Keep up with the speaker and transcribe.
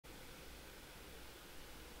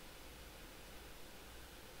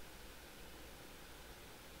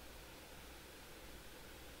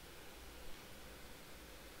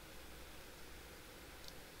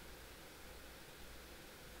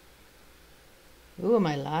Ooh, am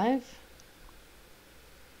I live?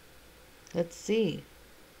 Let's see.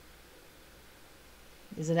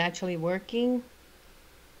 Is it actually working?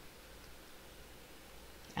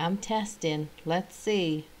 I'm testing. Let's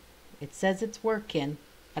see. It says it's working.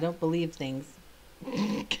 I don't believe things.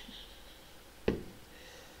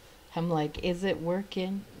 I'm like, is it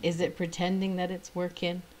working? Is it pretending that it's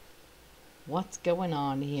working? What's going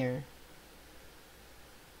on here?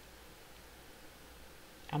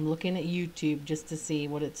 I'm looking at YouTube just to see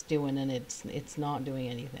what it's doing, and it's not doing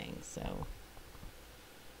anything. So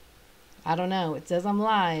I don't know. It says I'm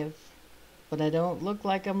live, but I don't look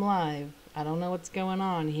like I'm live. I don't know what's going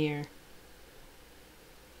on here.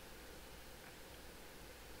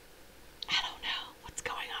 I don't know what's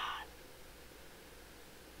going on.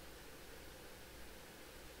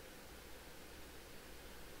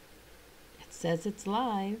 It says it's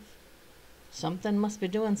live. Something must be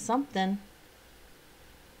doing something.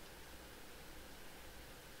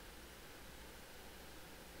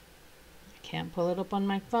 Can't pull it up on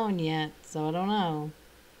my phone yet, so I don't know.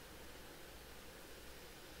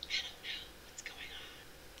 I don't know what's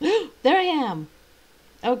going on. There I am.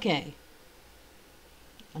 Okay.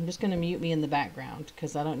 I'm just going to mute me in the background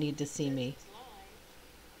because I don't need to see me.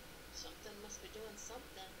 Something must be doing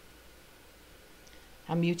something.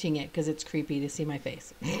 I'm muting it because it's creepy to see my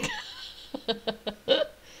face.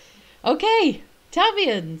 Okay,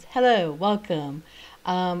 Tavians, hello, welcome.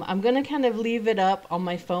 I'm going to kind of leave it up on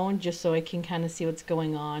my phone just so I can kind of see what's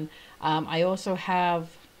going on. I also have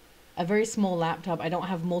a very small laptop. I don't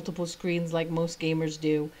have multiple screens like most gamers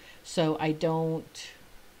do, so I don't,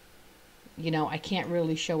 I can't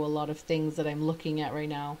really show a lot of things that I'm looking at right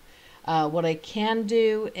now. What I can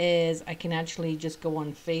do is I can actually just go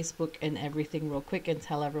on Facebook and everything real quick and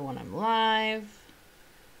tell everyone I'm live.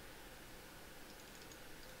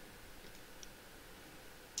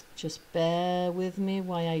 Just bear with me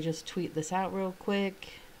while I just tweet this out real quick.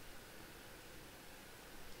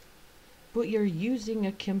 But you're using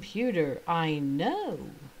a computer, I know.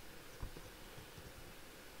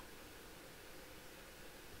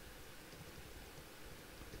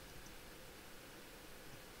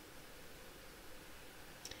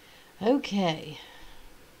 Okay.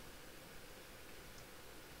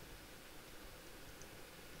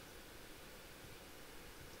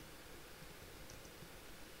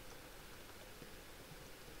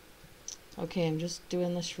 Okay, I'm just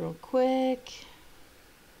doing this real quick.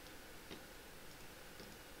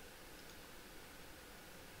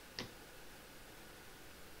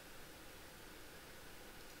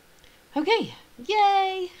 Okay,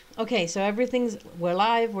 yay! Okay, so we're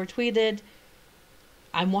live, we're tweeted.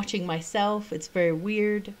 I'm watching myself, it's very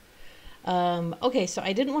weird. Okay, so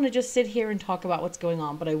I didn't want to just sit here and talk about what's going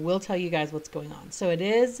on, but I will tell you guys what's going on. So it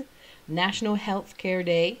is National Healthcare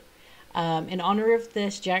Day. In honor of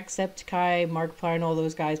this, Jacksepticeye, Markiplier, and all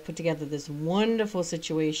those guys put together this wonderful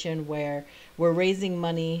situation where we're raising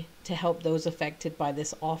money to help those affected by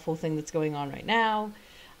this awful thing that's going on right now.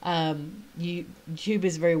 YouTube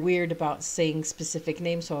is very weird about saying specific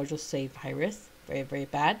names, so I'll just say virus. Very, very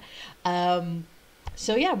bad.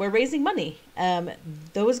 So yeah, we're raising money.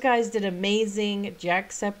 Those guys did amazing.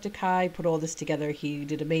 Jacksepticeye put all this together. He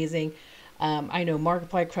did amazing. I know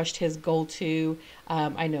Markiplier crushed his goal too.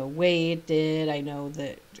 I know Wade did. I know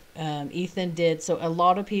that Ethan did. So a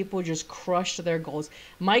lot of people just crushed their goals.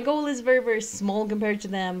 My goal is very, very small compared to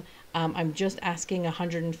them. I'm just asking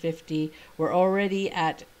 150. We're already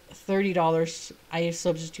at $30. I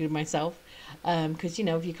substituted myself because,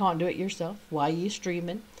 if you can't do it yourself, why are you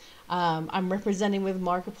streaming? I'm representing with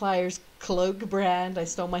Markiplier's cloak brand. I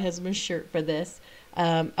stole my husband's shirt for this.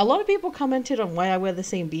 A lot of people commented on why I wear the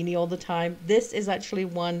same beanie all the time. This is actually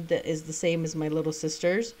one that is the same as my little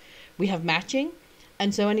sister's. We have matching.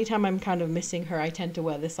 And so anytime I'm kind of missing her, I tend to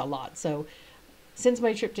wear this a lot. So since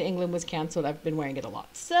my trip to England was canceled, I've been wearing it a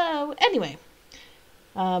lot. So anyway,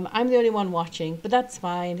 I'm the only one watching, but that's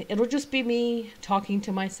fine. It'll just be me talking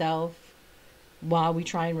to myself while we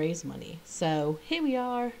try and raise money. So here we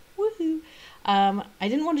are. Woohoo! I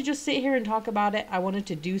didn't want to just sit here and talk about it. I wanted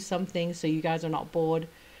to do something so you guys are not bored.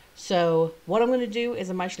 So what I'm going to do is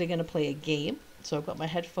I'm actually going to play a game. So I've got my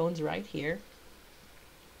headphones right here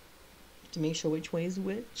to make sure which way is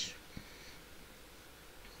which.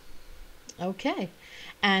 Okay.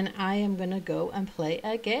 And I am going to go and play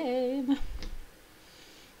a game.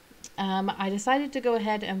 I decided to go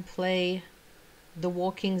ahead and play the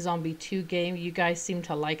Walking Zombie 2 game. You guys seem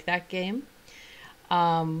to like that game.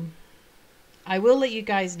 I will let you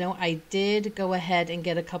guys know I did go ahead and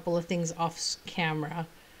get a couple of things off camera.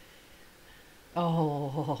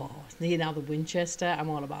 Oh, now the Winchester, I'm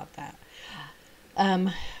all about that.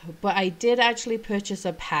 Um, but I did actually purchase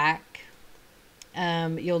a pack.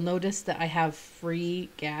 You'll notice that I have free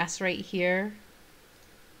gas right here.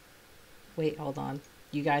 Wait, hold on.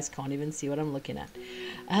 You guys can't even see what I'm looking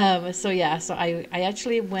at. So yeah, so I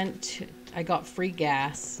actually I got free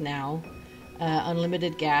gas now.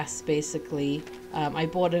 Unlimited gas, basically. I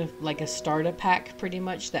bought like a starter pack pretty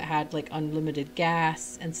much that had like unlimited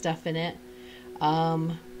gas and stuff in it.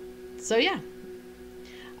 So yeah.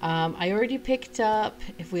 I already picked up,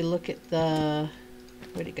 if we look at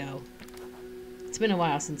where'd it go? It's been a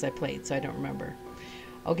while since I played, so I don't remember.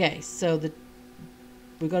 Okay, so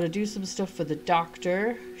we got to do some stuff for the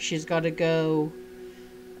doctor. She's got to go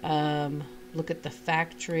look at the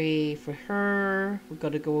factory for her. We've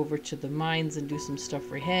got to go over to the mines and do some stuff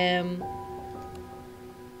for him.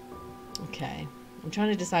 Okay. I'm trying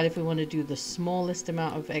to decide if we want to do the smallest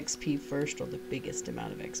amount of XP first or the biggest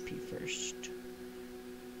amount of XP first.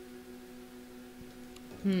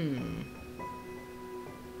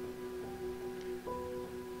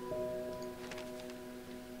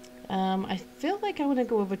 I feel like I want to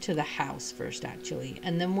go over to the house first, actually,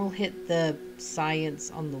 and then we'll hit the science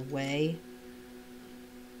on the way.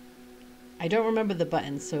 I don't remember the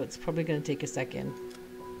buttons, so it's probably going to take a second.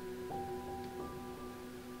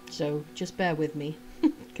 So just bear with me,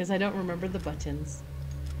 because I don't remember the buttons.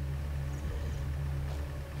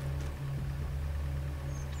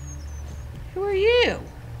 Who are you?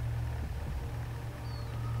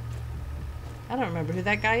 I don't remember who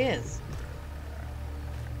that guy is.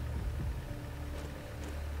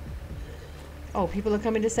 Oh, people are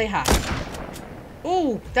coming to say hi.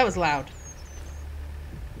 Oh, that was loud.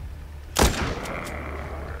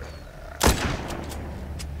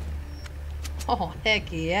 Oh, heck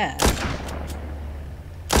yeah.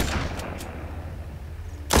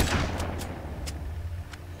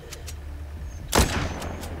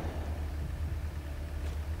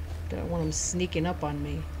 Don't want him sneaking up on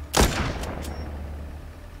me.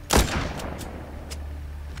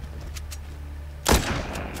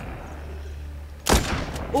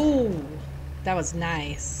 Ooh, that was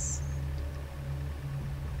nice.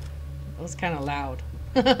 That was kind of loud.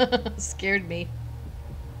 Scared me.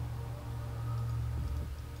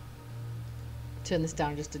 Turn this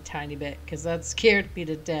down just a tiny bit, because that scared me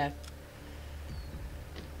to death.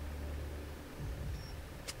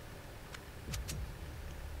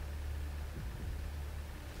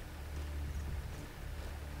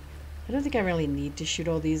 I don't think I really need to shoot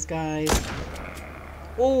all these guys.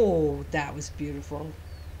 Oh, that was beautiful.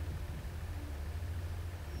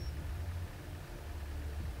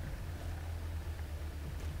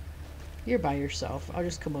 You're by yourself. I'll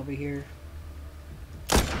just come over here.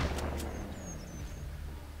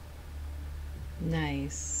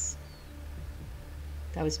 Nice.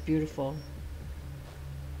 That was beautiful.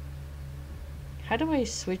 How do I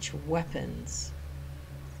switch weapons?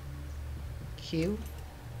 Q?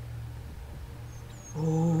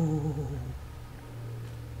 Ooh.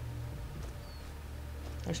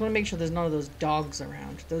 I just want to make sure there's none of those dogs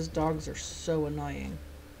around. Those dogs are so annoying.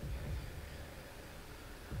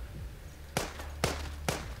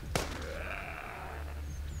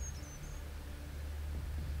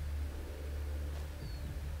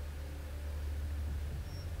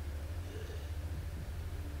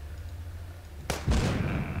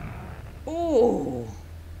 Ooh.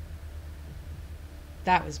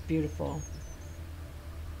 That was beautiful.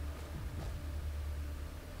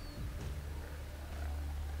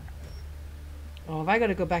 Oh, if I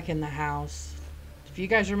gotta go back in the house. If you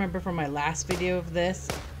guys remember from my last video of this,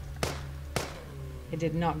 it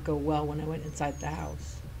did not go well when I went inside the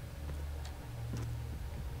house.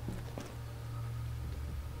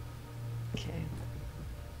 Okay.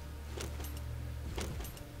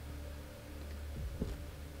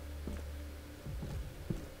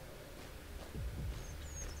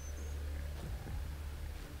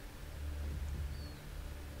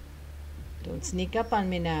 Don't sneak up on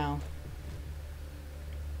me now.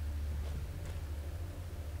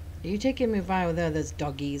 Are you taking me by there? There's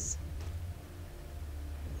doggies.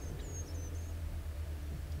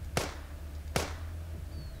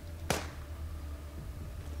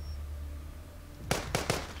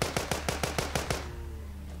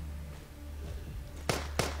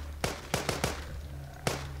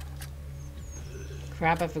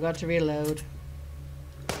 Crap, I forgot to reload.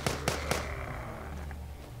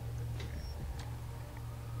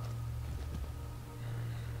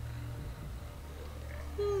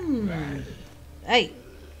 Hey!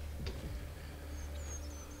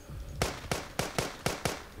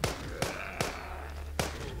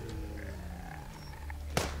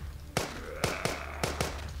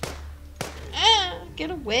 Ah,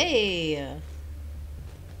 get away!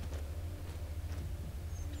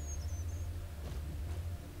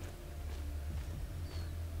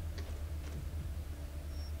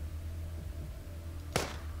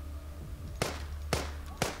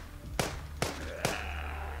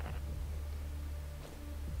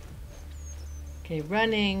 Okay,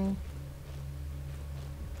 running.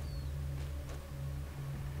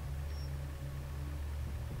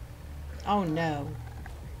 Oh no.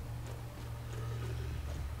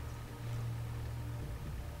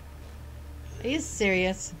 Are you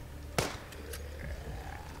serious?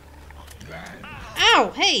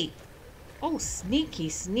 Ow! Hey! Oh, sneaky,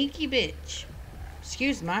 sneaky bitch.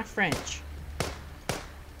 Excuse my French.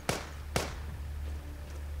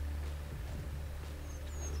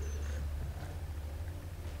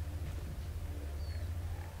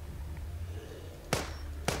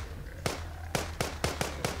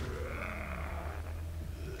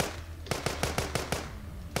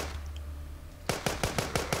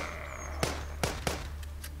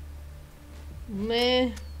 Meh.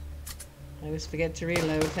 I always forget to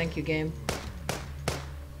reload. Thank you, game.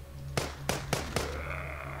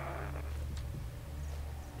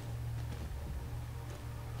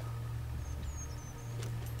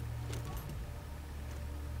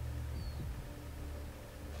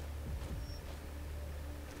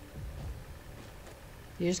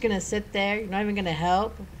 You're just gonna sit there? You're not even gonna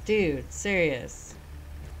help? Dude, serious.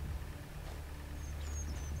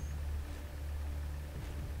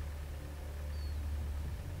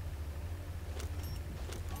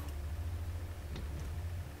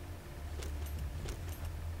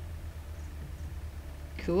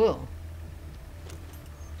 Cool.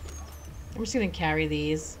 I'm just gonna carry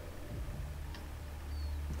these.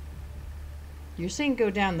 You're saying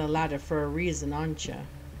go down the ladder for a reason, aren't you?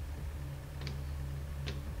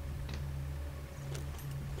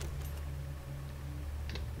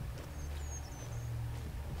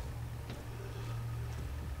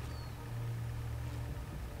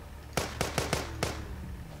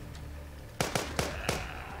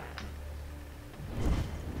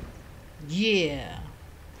 Yeah.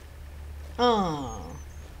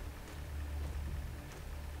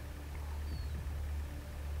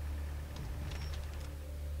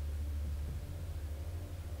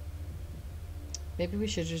 Maybe we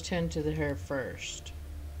should return to her first.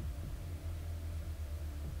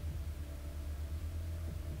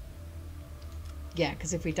 Yeah,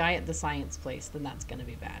 because if we die at the science place, then that's going to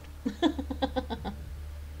be bad.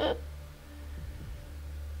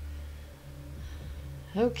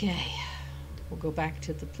 Okay. We'll go back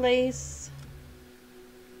to the place.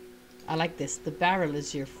 I like this. The barrel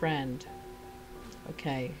is your friend.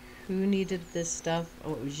 Okay. Who needed this stuff?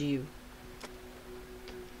 Oh, it was you.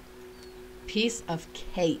 Piece of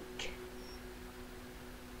cake.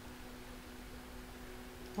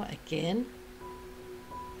 What, again?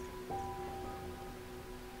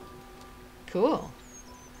 Cool.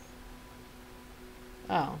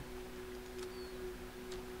 Oh.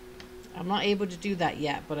 I'm not able to do that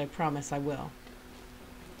yet, but I promise I will.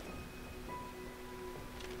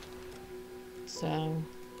 So,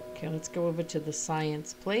 okay, let's go over to the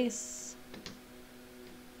science place.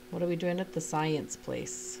 What are we doing at the science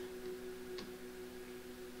place?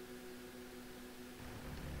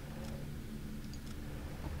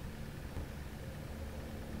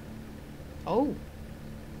 Oh,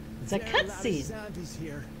 it's a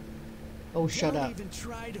cutscene. Oh, shut up. Don't even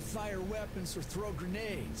try to fire weapons or throw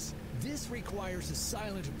grenades. This requires a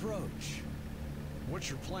silent approach. What's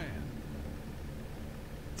your plan?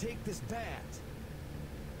 Take this bat.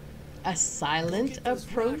 A silent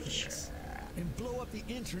approach? And blow up the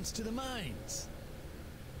entrance to the mines.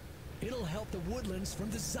 It'll help the woodlands from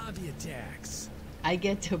the zombie attacks. I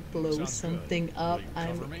get to blow Sounds something good. up. Will you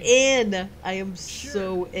I'm cover me? in. I am Sure.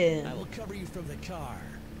 so in. I will cover you from the car.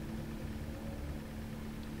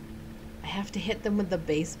 I have to hit them with the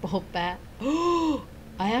baseball bat. Oh,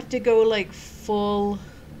 I have to go like full.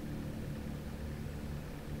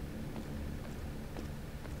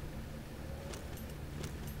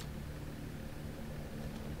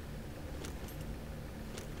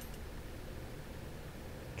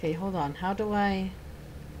 Okay, hold on. How do I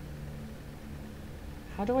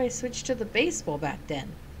switch to the baseball bat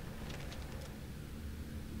then?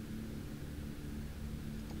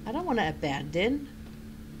 I don't want to abandon.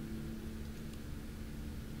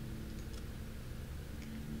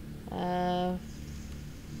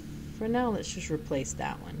 For now, let's just replace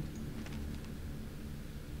that one.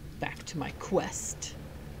 Back to my quest.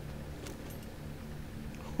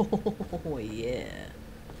 Oh, yeah.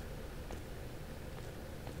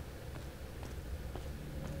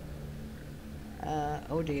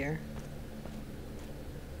 Oh dear.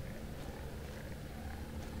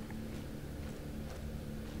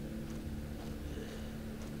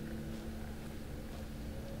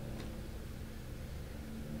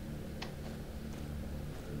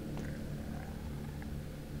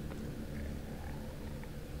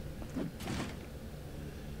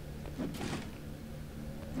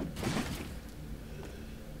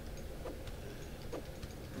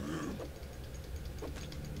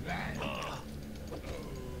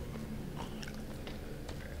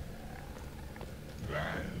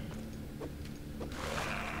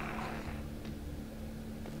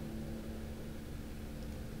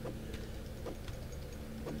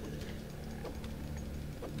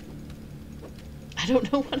 I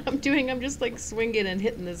don't know what I'm doing. I'm just like swinging and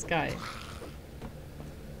hitting this guy.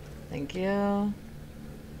 Thank you.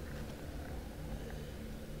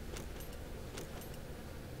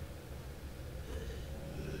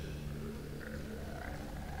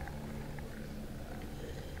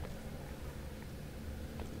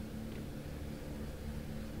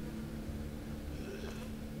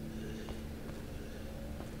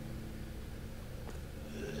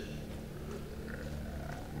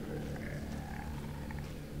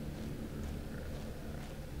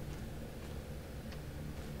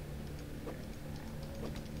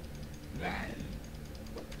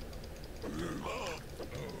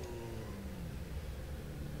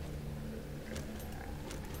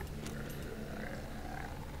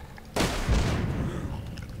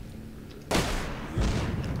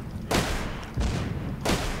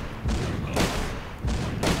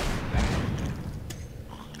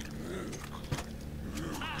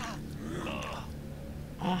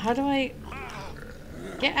 How do I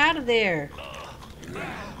get out of there?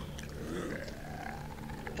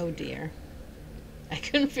 Oh dear. I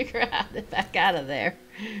couldn't figure out how to get back out of there.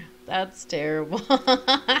 That's terrible.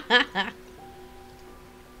 Oh,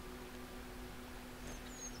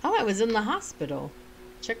 I was in the hospital.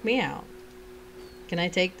 Check me out. Can I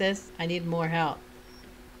take this? I need more help.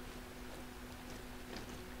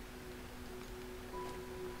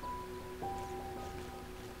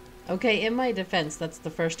 Okay, in my defense, that's the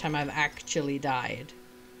first time I've actually died.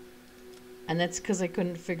 And that's because I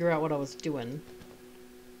couldn't figure out what I was doing.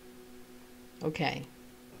 Okay.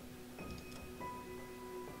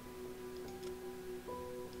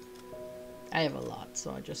 I have a lot,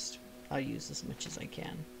 so I'll use as much as I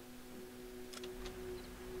can.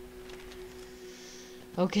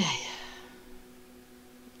 Okay.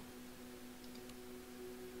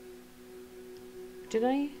 Did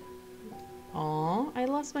I? Aw, I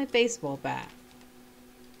lost my baseball bat.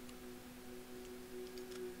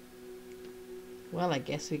 Well, I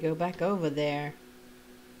guess we go back over there.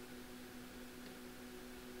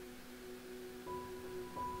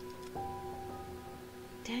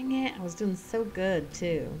 Dang it, I was doing so good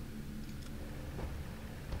too.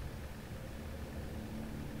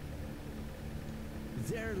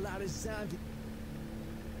 There are a lot of zombies.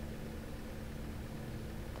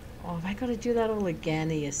 Oh, have I got to do that all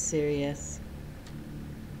again? Are you serious?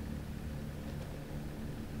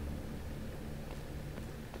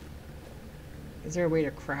 Is there a way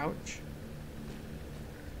to crouch?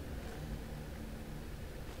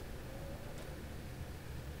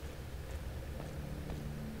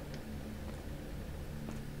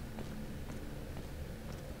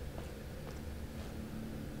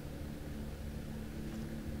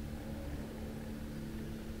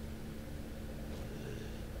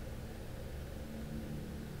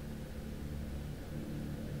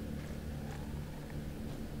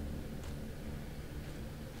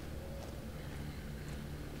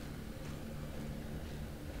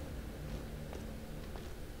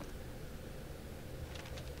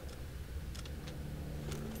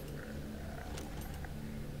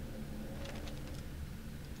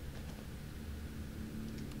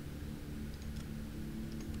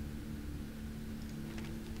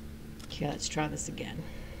 Okay, let's try this again.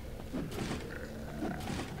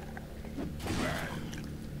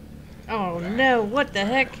 Oh no, what the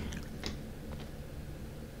heck?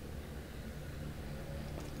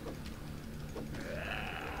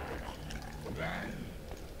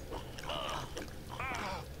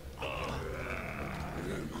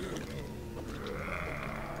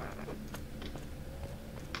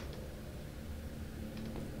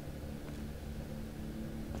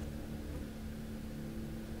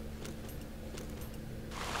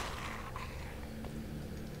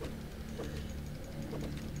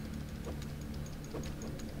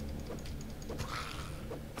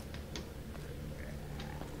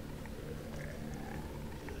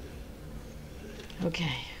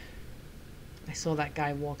 Okay. I saw that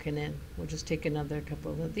guy walking in. We'll just take another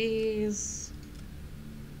couple of these.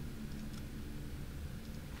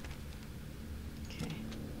 Okay.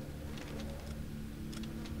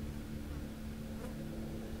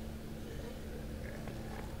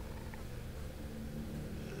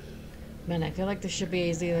 Man, I feel like this should be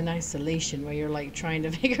easy in isolation where you're like trying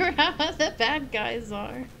to figure out how the bad guys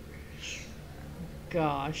are.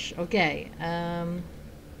 Gosh. Okay.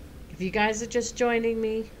 If you guys are just joining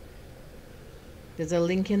me, there's a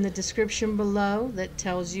link in the description below that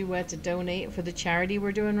tells you where to donate for the charity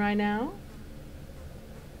we're doing right now.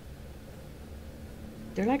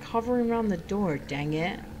 They're like hovering around the door, dang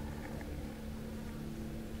it.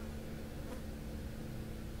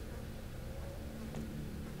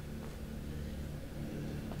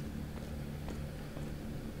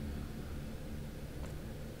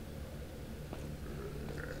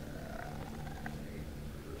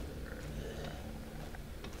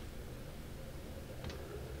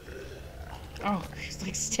 Oh, he's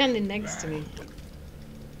like standing next to me.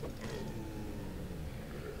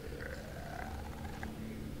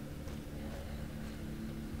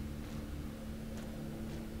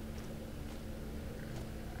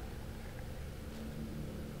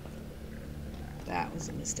 That was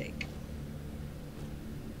a mistake.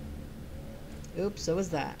 Oops, so was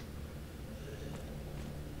that.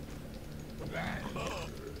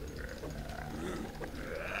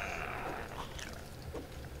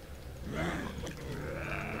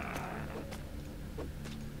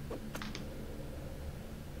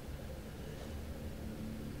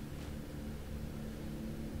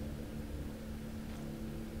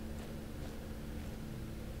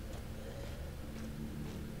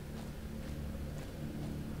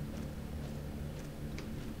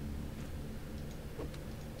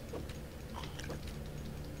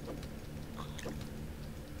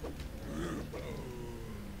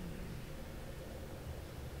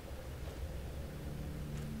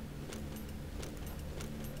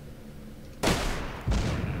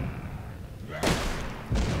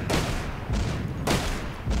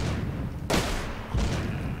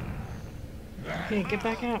 Okay, get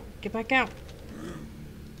back out. Get back out.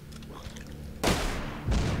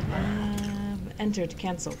 Enter to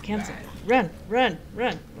cancel. Cancel. Run. Run.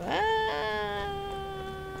 Run. Ah.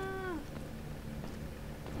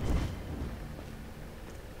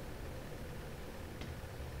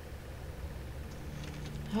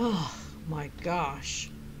 Oh my gosh.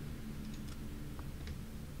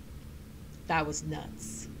 That was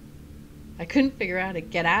nuts. I couldn't figure out how to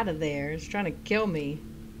get out of there. It's trying to kill me.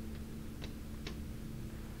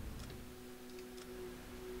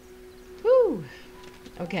 Whew.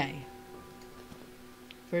 Okay.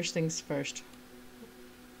 First things first.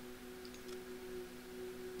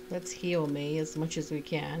 Let's heal me as much as we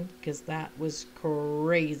can, because that was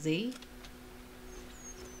crazy.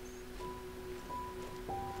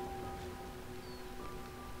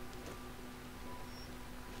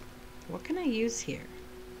 What can I use here?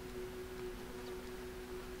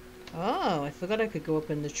 Oh, I forgot I could go up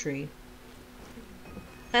in the tree.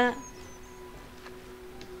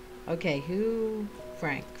 Okay, who?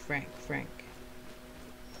 Frank.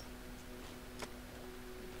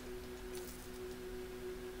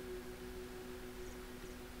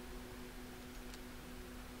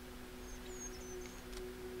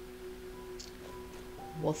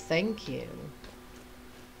 Well, thank you.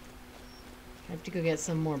 I have to go get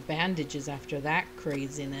some more bandages after that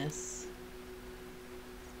craziness.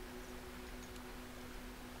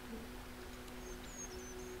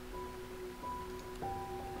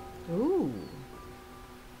 Ooh.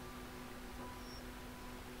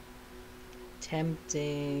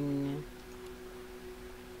 Tempting.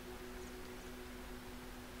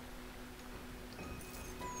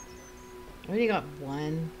 I already got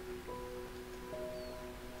one.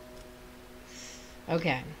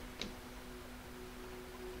 Okay.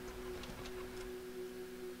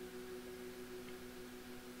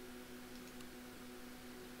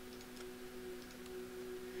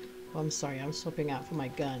 Well, I'm sorry, I'm swapping out for my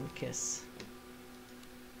gun, because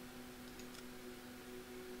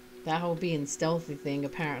that whole being stealthy thing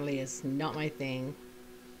apparently is not my thing.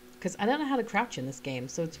 Because I don't know how to crouch in this game,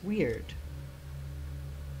 so it's weird.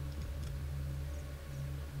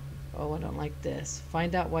 Oh, I don't like this.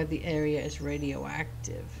 Find out why the area is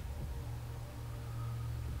radioactive.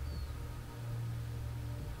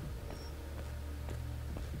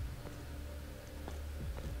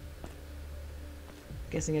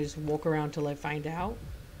 Guessing I just walk around till I find out.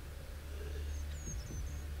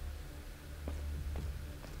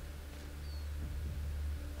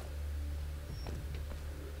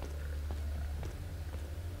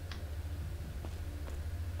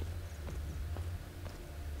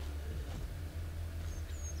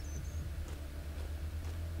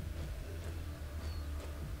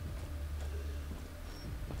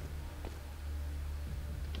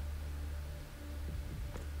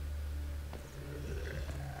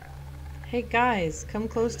 Hey guys, come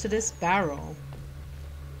close to this barrel.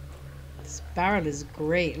 This barrel is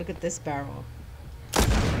great. Look at this barrel.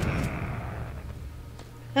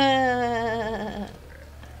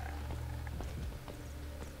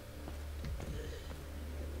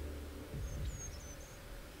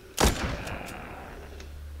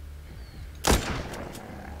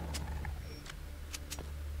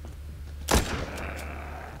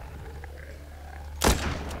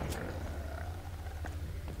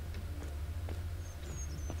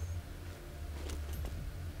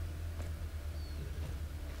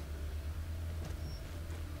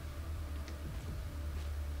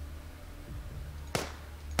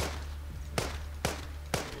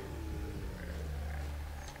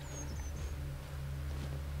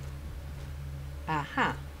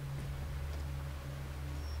 Aha.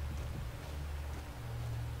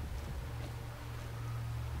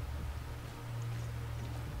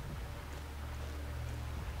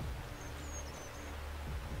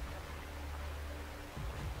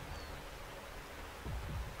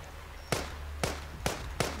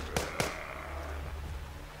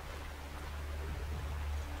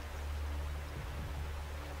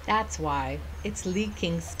 That's why. It's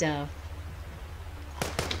leaking stuff.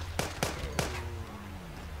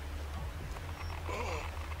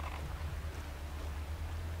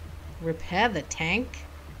 Repair the tank?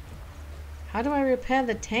 How do I repair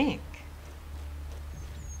the tank?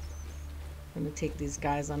 I'm gonna take these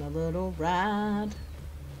guys on a little ride.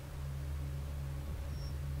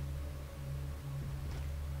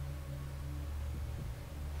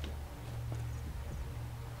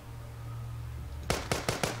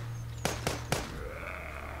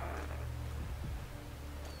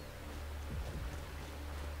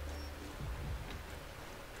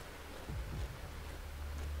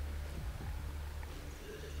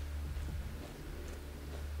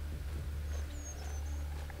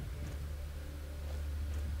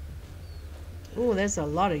 Ooh, there's a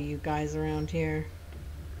lot of you guys around here.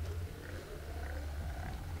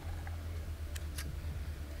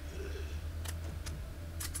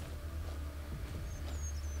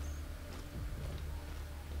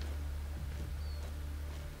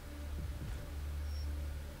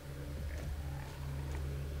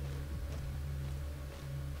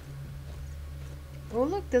 Oh,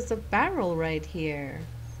 look, there's a barrel right here.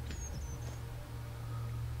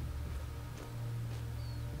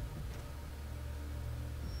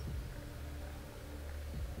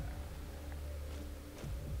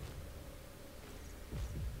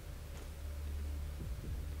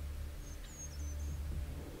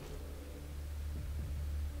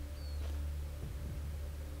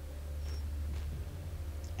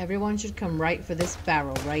 Everyone should come right for this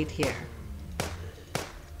barrel right here.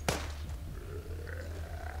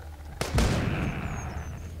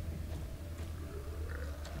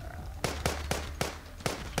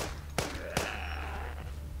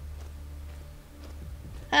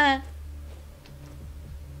 Ah.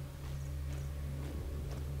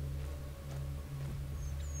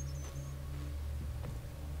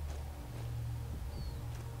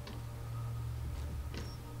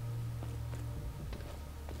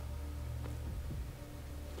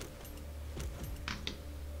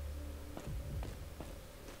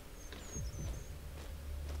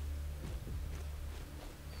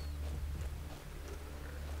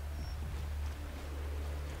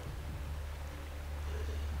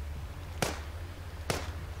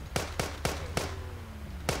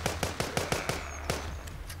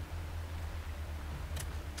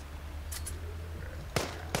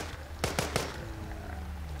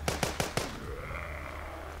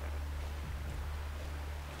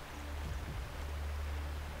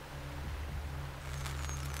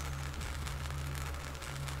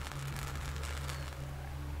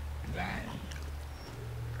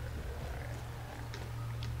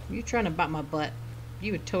 You trying to bite my butt.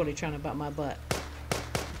 You were totally trying to bite my butt.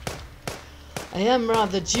 I am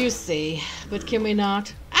rather juicy, but can we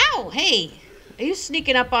not? Ow! Hey! Are you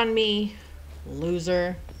sneaking up on me?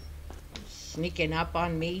 Loser. Sneaking up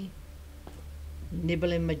on me?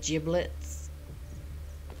 Nibbling my giblets?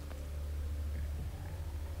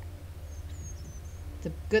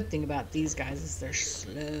 The good thing about these guys is they're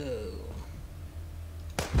slow.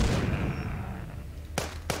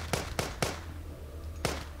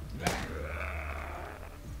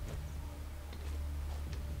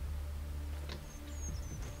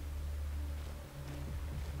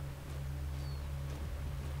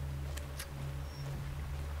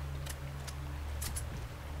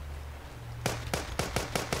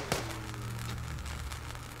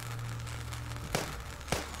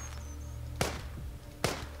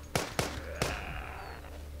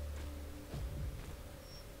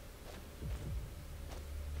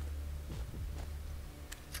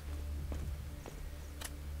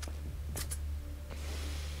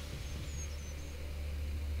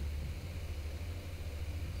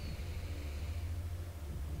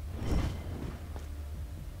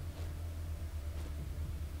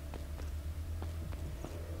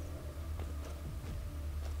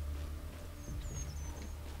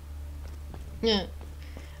 Yeah.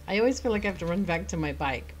 I always feel like I have to run back to my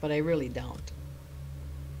bike, but I really don't.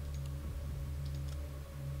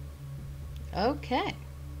 Okay.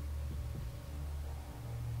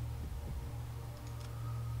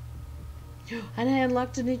 And I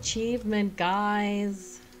unlocked an achievement,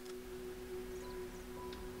 guys.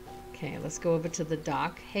 Okay, let's go over to the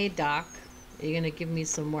dock. Hey, Doc. Are you gonna give me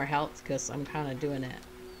some more health? Because I'm kind of doing it.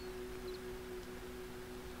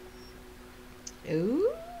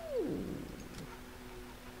 Ooh.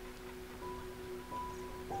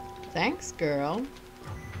 Thanks, girl.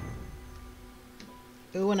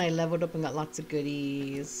 Ooh, and I leveled up and got lots of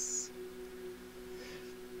goodies.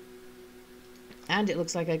 And it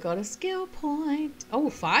looks like I got a skill point. Oh,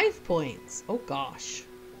 5 points. Oh, gosh.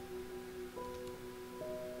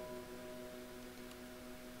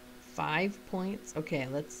 5 points. Okay,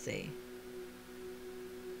 let's see.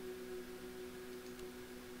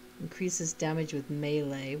 Increases damage with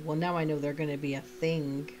melee. Well, now I know they're going to be a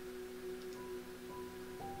thing.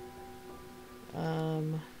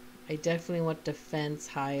 I definitely want defense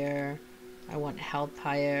higher. I want health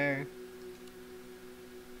higher.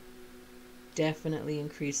 Definitely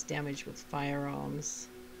increase damage with firearms.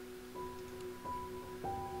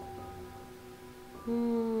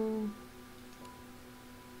 I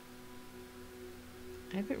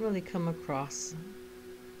haven't really come across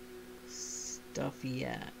stuff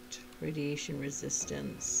yet. Radiation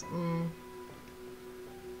resistance.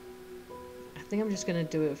 I think I'm just gonna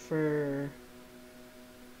do it for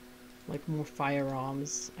like more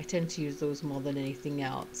firearms. I tend to use those more than anything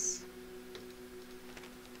else.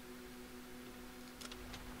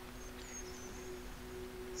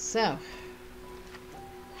 So,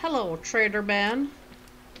 hello, Trader Man.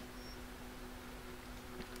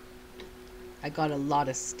 I got a lot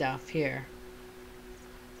of stuff here.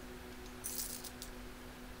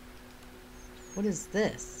 What is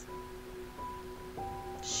this?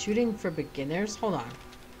 Shooting for beginners? Hold on.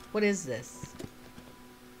 What is this?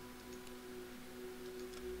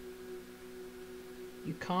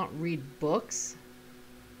 You can't read books?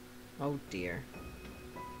 Oh dear.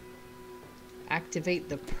 Activate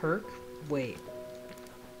the perk? Wait.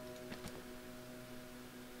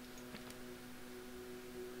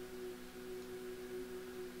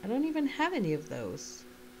 I don't even have any of those.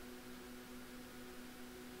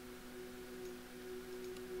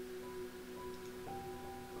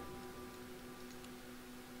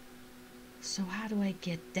 So how do I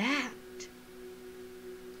get that?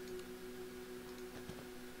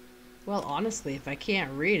 Well, honestly, if I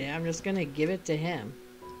can't read it, I'm just gonna give it to him.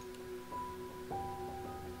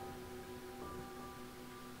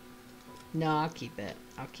 No, I'll keep it.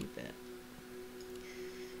 I'll keep it.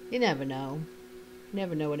 You never know. You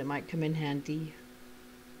never know when it might come in handy.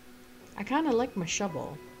 I kind of like my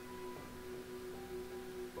shovel.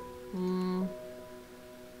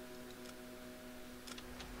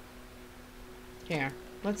 Here,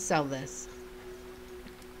 let's sell this.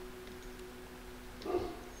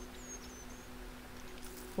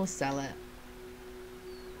 We'll sell it.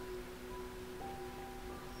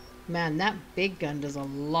 Man, that big gun does a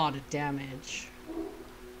lot of damage.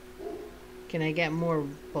 Can I get more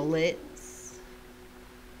bullets?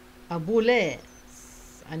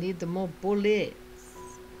 Bullets. I need the more bullets.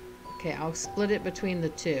 Okay, I'll split it between the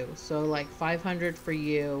two. So like 500 for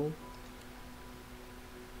you.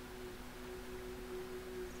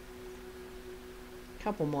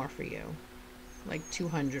 Couple more for you. Like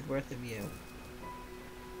 200 worth of you.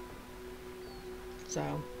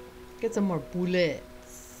 So, get some more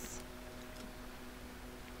bullets.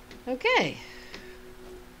 Okay.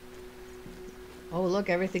 Oh, look,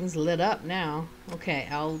 everything's lit up now. Okay,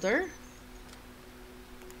 Elder.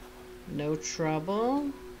 No trouble.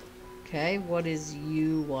 Okay, what is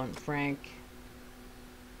you want, Frank?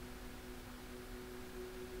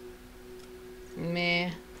 Meh.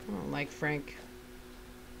 I don't like Frank.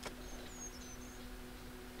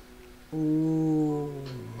 Ooh.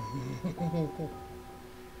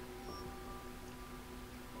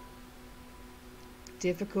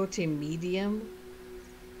 Difficulty medium.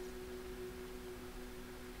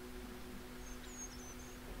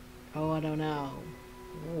 Oh, I don't know.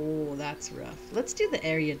 Oh, that's rough. Let's do the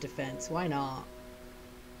area defense. Why not?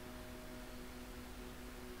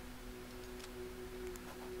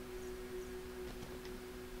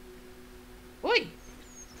 Oi!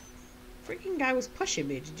 Freaking guy was pushing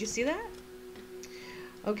me. Did you see that?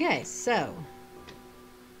 Okay, so.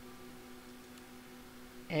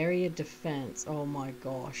 Area defense. Oh my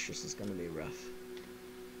gosh, this is gonna be rough.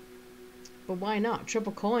 But why not?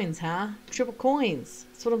 Triple coins, huh? Triple coins.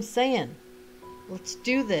 That's what I'm saying. Let's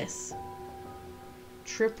do this.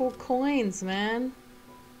 Triple coins, man.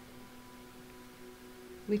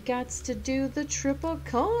 We got to do the triple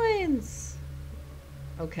coins.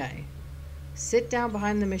 Okay. Sit down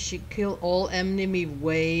behind the machine. Kill all enemy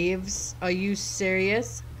waves. Are you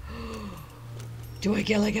serious? Do I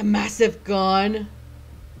get like a massive gun?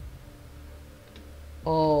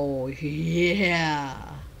 Oh, yeah.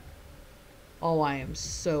 Oh, I am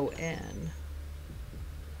so in.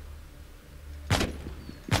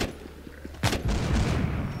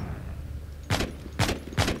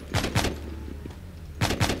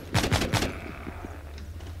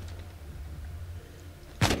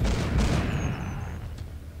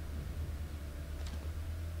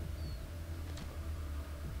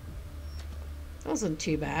 Wasn't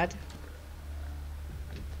too bad.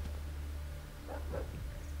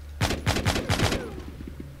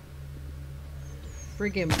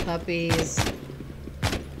 Friggin' puppies.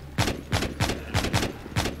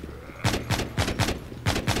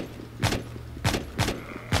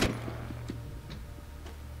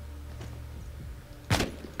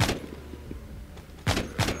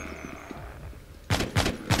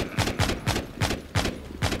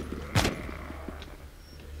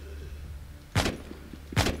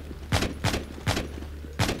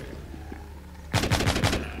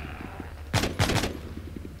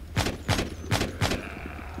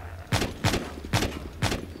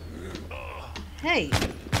 Hey,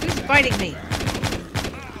 who's biting me?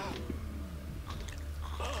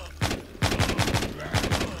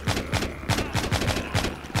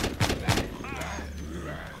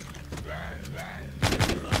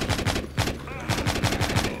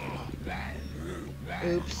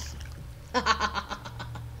 Oops.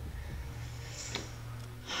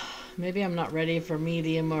 Maybe I'm not ready for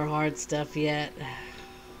medium or hard stuff yet.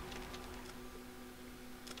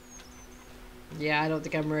 Yeah, I don't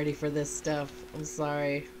think I'm ready for this stuff. I'm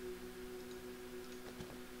sorry.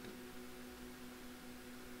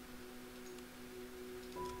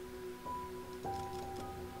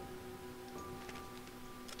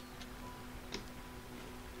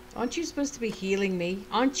 Aren't you supposed to be healing me?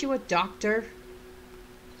 Aren't you a doctor?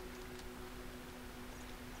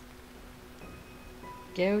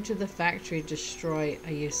 Go to the factory, destroy.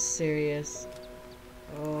 Are you serious?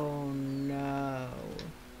 Oh no.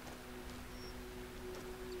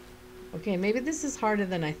 Okay, maybe this is harder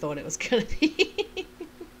than I thought it was gonna be.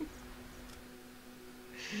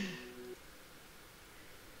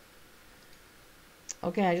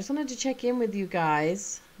 Okay, I just wanted to check in with you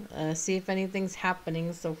guys, see if anything's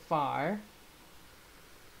happening so far.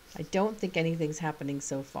 I don't think anything's happening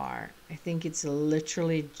so far. I think it's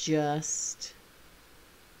literally just...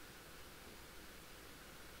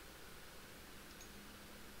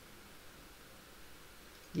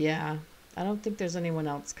 Yeah, I don't think there's anyone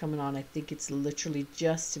else coming on. I think it's literally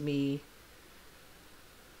just me.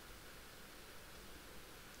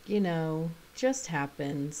 You know, just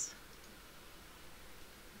happens.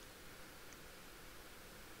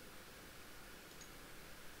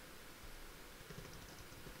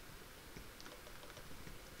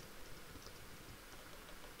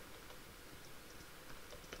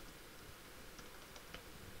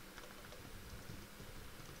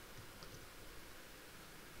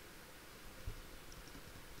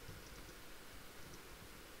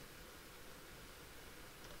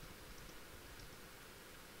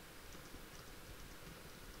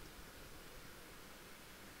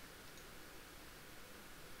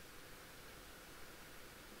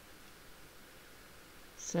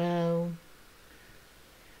 So,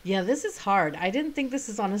 yeah, this is hard. I didn't think this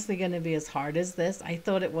is honestly going to be as hard as this. I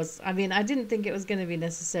thought it was, I mean, I didn't think it was going to be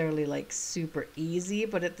necessarily like super easy,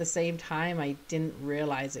 but at the same time, I didn't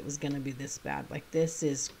realize it was going to be this bad. Like, this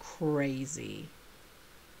is crazy.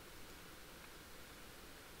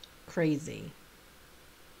 Crazy.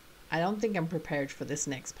 I don't think I'm prepared for this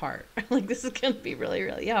next part. Like, this is going to be really,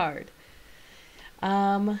 really hard.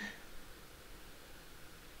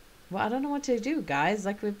 Well, I don't know what to do, guys.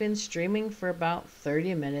 Like, we've been streaming for about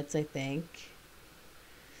 30 minutes, I think.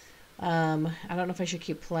 I don't know if I should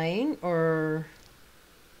keep playing or...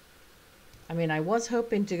 I mean, I was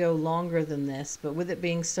hoping to go longer than this, but with it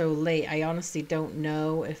being so late, I honestly don't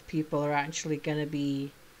know if people are actually going to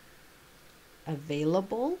be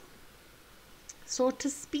available, so to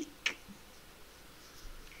speak.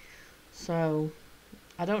 So,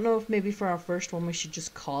 I don't know if maybe for our first one we should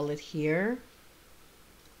just call it here,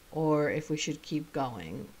 or if we should keep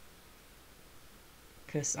going.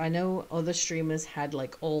 Because I know other streamers had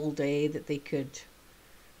like all day that they could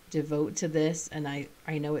devote to this, and I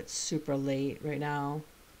know it's super late right now.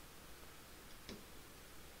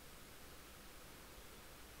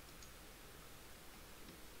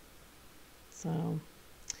 So,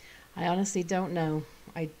 I honestly don't know.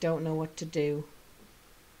 I don't know what to do.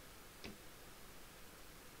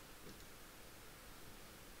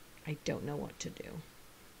 I don't know what to do.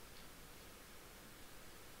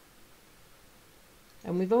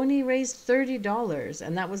 And we've only raised $30,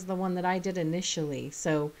 and that was the one that I did initially.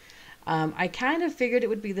 So I kind of figured it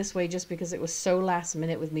would be this way just because it was so last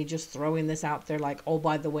minute with me just throwing this out there like, oh,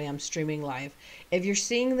 by the way, I'm streaming live. If you're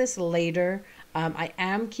seeing this later, I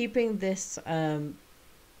am keeping this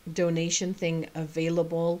donation thing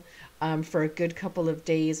available for a good couple of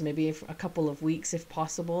days, maybe a couple of weeks if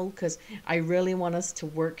possible, because I really want us to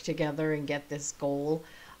work together and get this goal.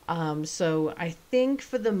 So I think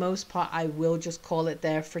for the most part, I will just call it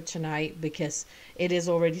there for tonight because it is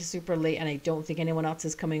already super late and I don't think anyone else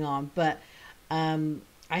is coming on. But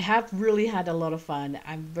I have really had a lot of fun.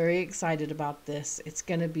 I'm very excited about this. It's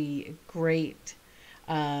going to be great.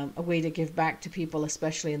 A way to give back to people,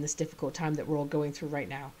 especially in this difficult time that we're all going through right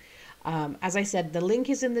now. As I said, the link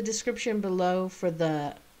is in the description below for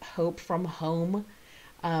the Hope from Home.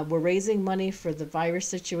 We're raising money for the virus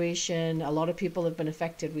situation. A lot of people have been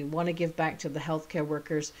affected. We want to give back to the healthcare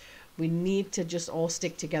workers. We need to just all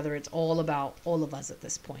stick together. It's all about all of us at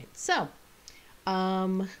this point. So,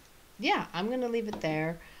 yeah, I'm going to leave it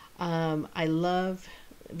there. I love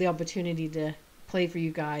the opportunity to play for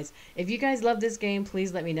you guys. If you guys love this game,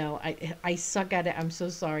 please let me know. I suck at it. I'm so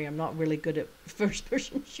sorry. I'm not really good at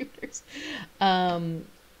first-person shooters.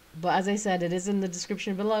 But as I said, it is in the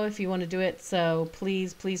description below if you want to do it. So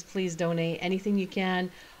please, please, please donate anything you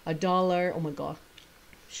can. $1. Oh my god,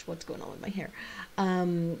 what's going on with my hair?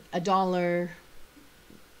 $1,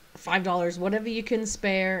 $5, whatever you can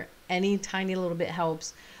spare. Any tiny little bit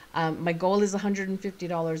helps. My goal is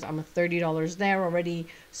 $150. I'm at $30 there already.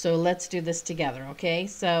 So let's do this together, okay?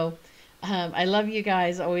 So I love you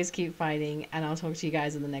guys. Always keep fighting, and I'll talk to you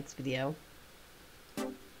guys in the next video.